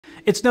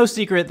It's no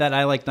secret that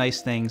I like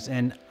nice things,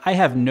 and I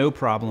have no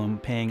problem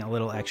paying a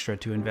little extra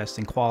to invest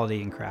in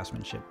quality and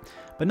craftsmanship.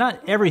 But not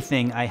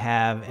everything I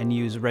have and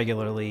use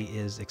regularly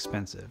is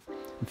expensive.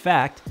 In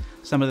fact,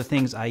 some of the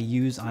things I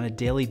use on a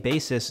daily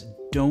basis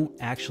don't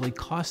actually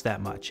cost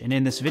that much. And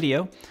in this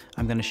video,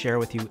 I'm going to share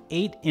with you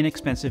 8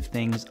 inexpensive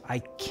things I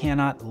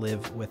cannot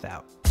live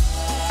without.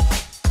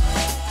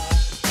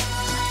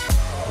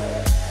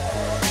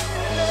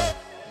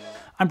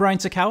 I'm Brian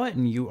Sakawa,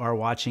 and you are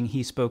watching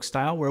He Spoke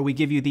Style, where we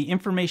give you the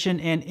information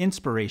and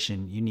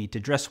inspiration you need to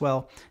dress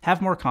well,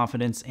 have more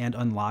confidence, and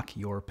unlock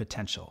your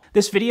potential.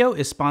 This video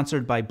is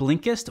sponsored by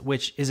Blinkist,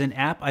 which is an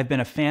app I've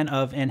been a fan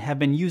of and have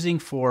been using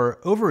for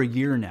over a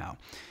year now.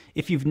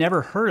 If you've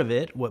never heard of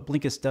it, what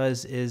Blinkist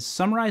does is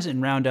summarize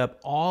and round up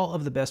all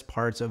of the best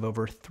parts of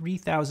over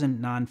 3,000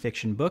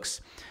 nonfiction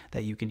books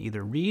that you can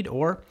either read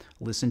or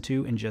listen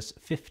to in just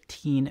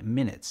 15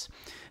 minutes.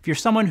 If you're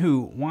someone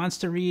who wants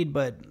to read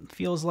but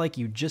feels like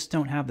you just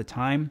don't have the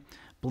time,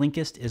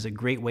 Blinkist is a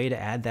great way to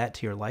add that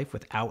to your life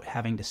without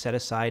having to set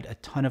aside a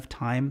ton of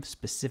time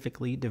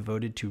specifically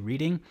devoted to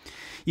reading.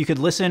 You could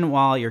listen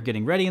while you're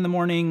getting ready in the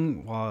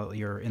morning, while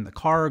you're in the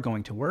car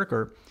going to work,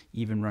 or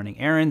even running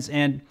errands,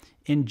 and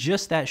in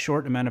just that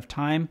short amount of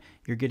time,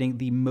 you're getting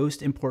the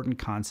most important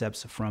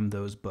concepts from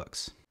those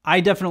books.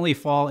 I definitely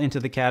fall into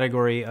the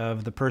category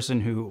of the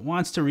person who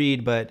wants to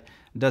read but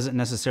doesn't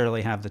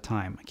necessarily have the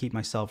time. I keep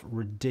myself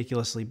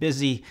ridiculously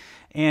busy,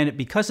 and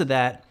because of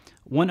that,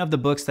 one of the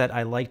books that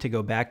I like to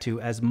go back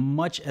to as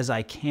much as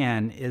I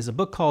can is a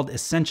book called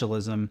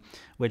Essentialism,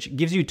 which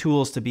gives you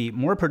tools to be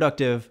more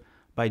productive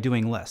by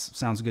doing less.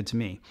 Sounds good to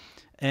me.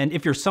 And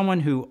if you're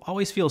someone who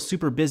always feels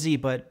super busy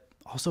but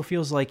also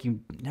feels like you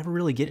never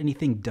really get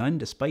anything done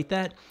despite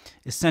that,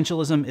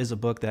 Essentialism is a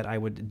book that I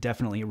would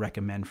definitely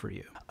recommend for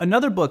you.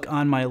 Another book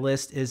on my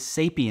list is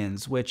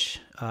Sapiens, which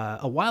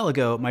a while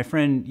ago my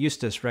friend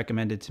Eustace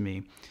recommended to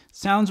me.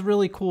 Sounds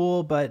really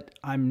cool, but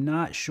I'm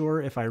not sure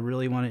if I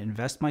really want to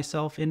invest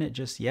myself in it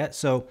just yet.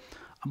 So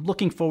I'm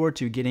looking forward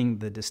to getting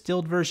the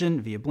distilled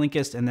version via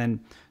Blinkist and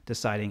then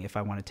deciding if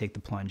I want to take the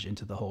plunge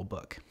into the whole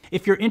book.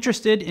 If you're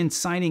interested in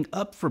signing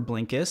up for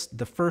Blinkist,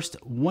 the first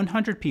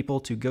 100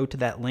 people to go to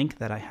that link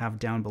that I have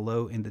down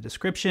below in the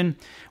description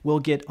will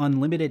get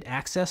unlimited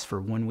access for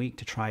 1 week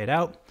to try it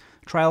out.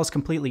 Trial is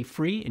completely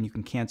free and you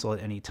can cancel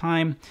at any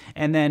time.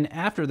 And then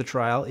after the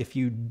trial, if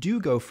you do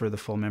go for the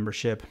full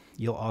membership,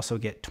 you'll also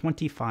get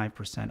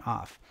 25%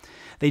 off.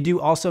 They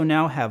do also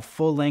now have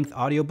full-length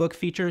audiobook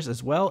features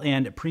as well,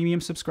 and premium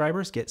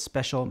subscribers get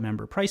special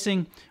member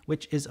pricing,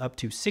 which is up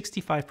to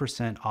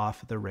 65%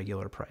 off the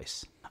regular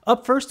price.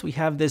 Up first, we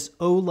have this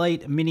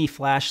Olight mini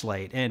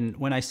flashlight, and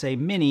when I say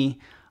mini,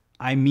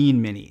 I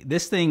mean mini.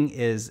 This thing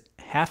is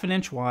 1/2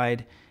 inch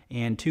wide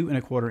and 2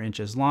 1/4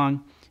 inches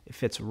long. It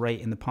fits right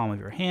in the palm of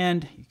your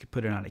hand. You could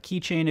put it on a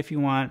keychain if you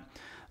want.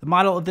 The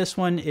model of this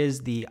one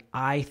is the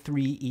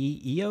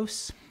i3E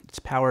EOS. It's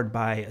powered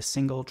by a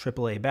single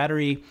AAA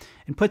battery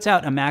and puts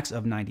out a max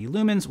of 90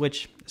 lumens,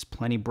 which is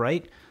plenty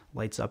bright,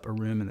 lights up a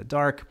room in the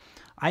dark.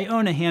 I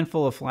own a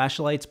handful of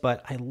flashlights,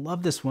 but I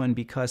love this one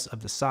because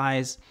of the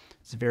size.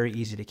 It's very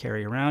easy to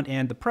carry around,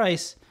 and the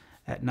price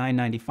at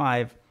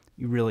 $9.95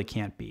 you really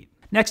can't beat.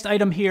 Next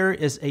item here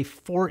is a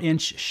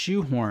 4-inch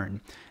shoehorn.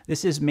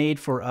 This is made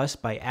for us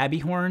by Abbey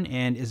Horn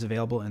and is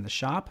available in the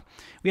shop.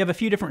 We have a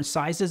few different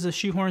sizes of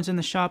shoehorns in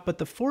the shop, but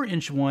the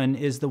 4-inch one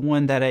is the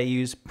one that I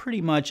use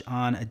pretty much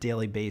on a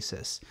daily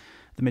basis.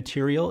 The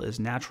material is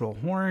natural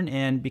horn,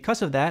 and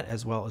because of that,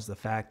 as well as the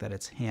fact that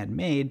it's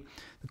handmade,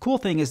 the cool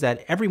thing is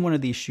that every one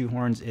of these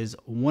shoehorns is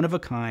one of a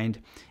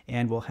kind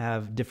and will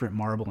have different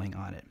marbling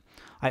on it.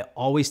 I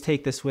always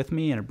take this with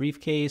me in a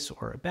briefcase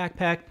or a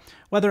backpack,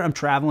 whether I'm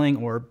traveling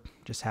or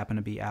just happen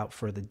to be out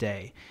for the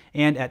day.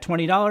 And at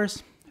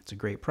 $20, it's a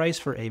great price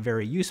for a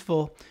very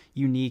useful,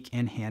 unique,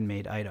 and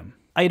handmade item.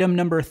 Item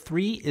number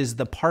 3 is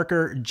the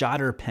Parker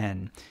Jotter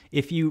pen.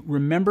 If you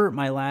remember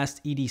my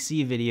last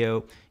EDC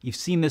video, you've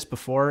seen this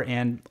before,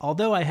 and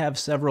although I have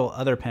several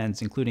other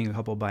pens, including a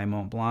couple by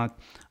Mont Blanc,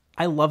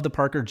 I love the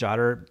Parker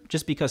Jotter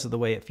just because of the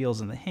way it feels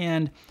in the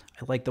hand.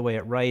 I like the way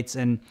it writes,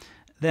 and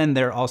then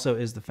there also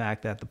is the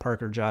fact that the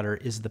Parker Jotter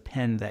is the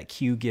pen that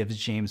Q gives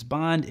James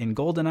Bond in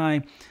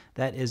GoldenEye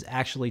that is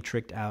actually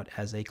tricked out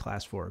as a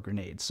Class 4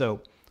 grenade.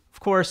 So, of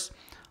course,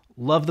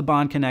 love the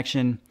Bond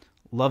connection,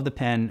 love the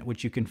pen,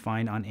 which you can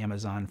find on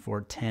Amazon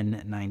for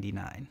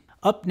 $10.99.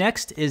 Up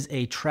next is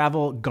a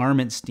travel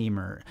garment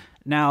steamer.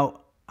 Now,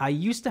 I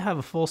used to have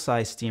a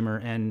full-size steamer,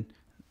 and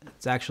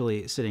it's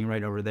actually sitting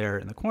right over there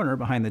in the corner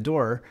behind the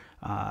door.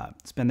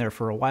 It's been there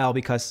for a while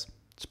because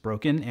it's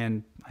broken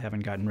and I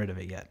haven't gotten rid of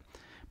it yet.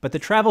 But the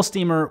travel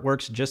steamer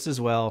works just as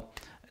well,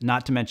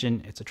 not to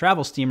mention it's a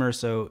travel steamer,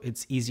 so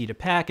it's easy to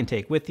pack and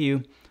take with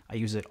you. I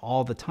use it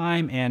all the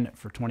time, and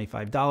for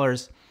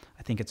 $25,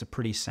 I think it's a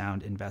pretty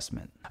sound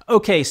investment.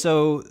 Okay,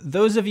 so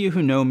those of you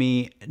who know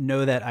me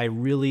know that I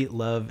really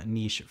love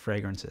niche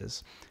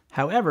fragrances.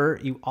 However,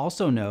 you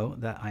also know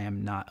that I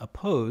am not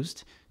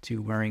opposed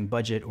to wearing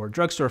budget or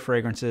drugstore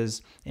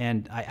fragrances,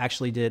 and I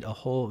actually did a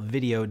whole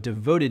video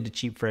devoted to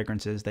cheap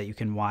fragrances that you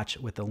can watch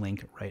with the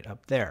link right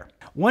up there.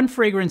 One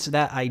fragrance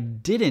that I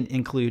didn't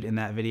include in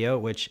that video,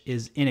 which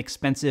is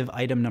inexpensive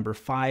item number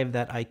 5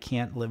 that I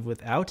can't live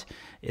without,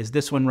 is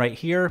this one right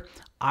here,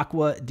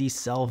 Acqua di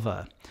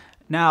Selva.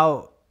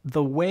 Now,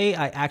 the way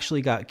I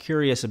actually got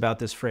curious about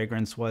this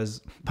fragrance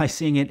was by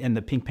seeing it in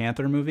the Pink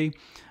Panther movie.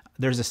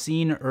 There's a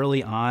scene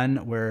early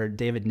on where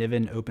David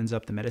Niven opens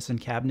up the medicine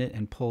cabinet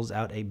and pulls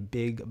out a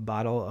big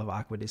bottle of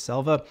Acqua di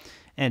Selva.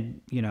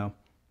 And, you know,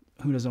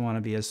 who doesn't want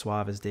to be as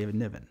suave as David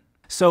Niven?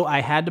 So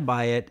I had to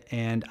buy it,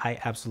 and I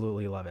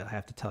absolutely love it, I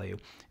have to tell you.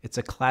 It's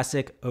a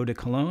classic eau de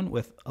cologne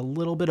with a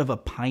little bit of a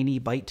piney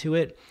bite to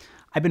it.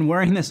 I've been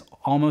wearing this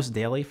almost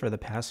daily for the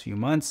past few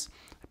months.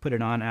 I put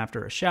it on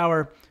after a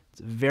shower.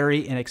 It's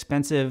very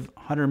inexpensive.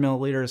 100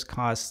 milliliters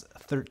costs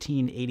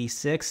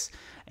 $13.86.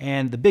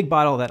 And the big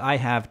bottle that I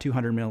have,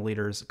 200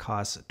 milliliters,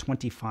 costs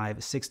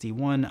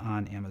 $25.61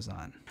 on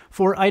Amazon.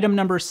 For item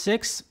number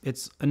 6,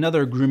 it's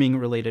another grooming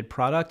related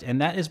product,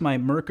 and that is my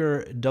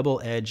Merkur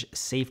Double Edge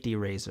Safety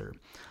Razor.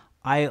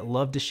 I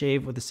love to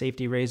shave with a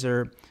safety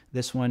razor.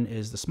 This one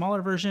is the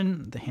smaller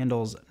version. The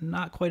handle's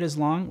not quite as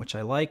long, which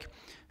I like.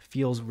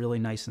 Feels really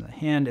nice in the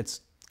hand.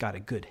 It's got a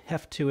good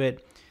heft to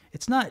it.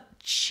 It's not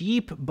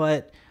cheap,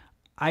 but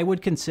I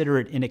would consider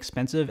it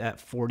inexpensive at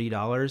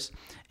 $40.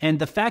 And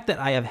the fact that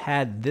I have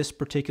had this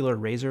particular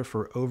razor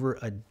for over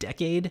a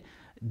decade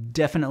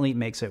definitely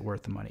makes it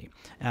worth the money.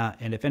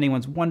 And if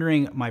anyone's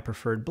wondering, my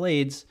preferred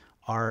blades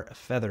are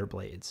feather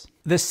blades.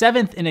 The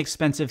 7th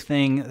inexpensive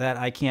thing that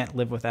I can't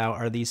live without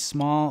are these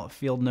small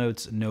Field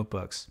Notes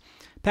notebooks.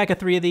 Pack of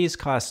 3 of these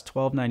costs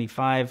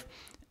 $12.95.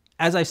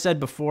 As I said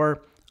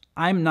before,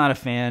 I'm not a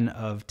fan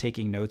of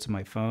taking notes on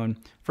my phone.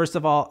 First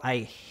of all, I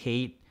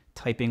hate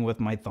typing with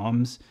my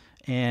thumbs.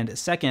 And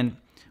second,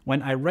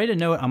 when I write a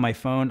note on my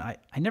phone, I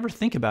never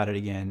think about it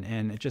again,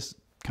 and it just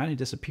kind of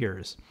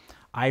disappears.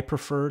 I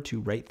prefer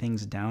to write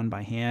things down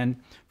by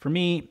hand. For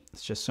me,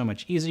 it's just so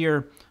much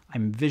easier.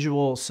 I'm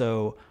visual,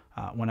 so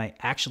when I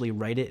actually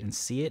write it and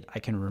see it, I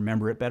can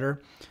remember it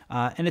better.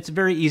 And it's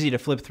very easy to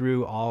flip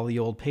through all the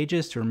old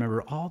pages to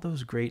remember all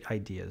those great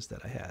ideas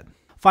that I had.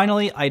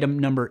 Finally, item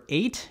number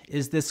 8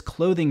 is this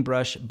clothing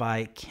brush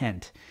by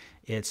Kent.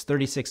 It's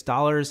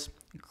 $36,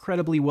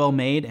 incredibly well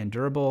made and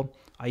durable.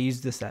 I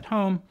use this at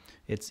home.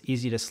 It's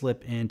easy to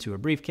slip into a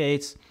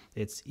briefcase.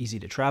 It's easy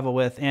to travel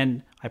with,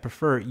 and I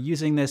prefer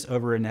using this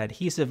over an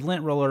adhesive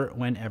lint roller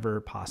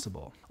whenever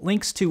possible.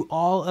 Links to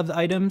all of the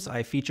items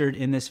I featured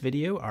in this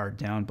video are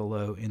down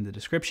below in the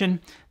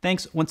description.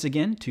 Thanks once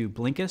again to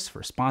Blinkist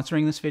for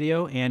sponsoring this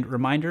video, and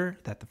reminder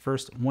that the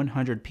first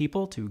 100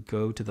 people to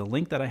go to the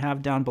link that I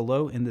have down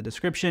below in the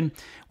description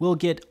will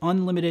get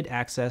unlimited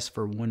access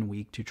for 1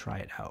 week to try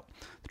it out.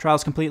 The trial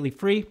is completely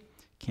free.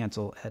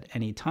 Cancel at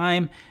any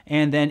time.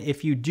 And then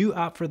if you do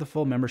opt for the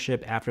full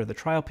membership after the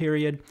trial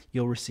period,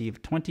 you'll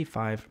receive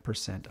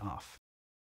 25% off.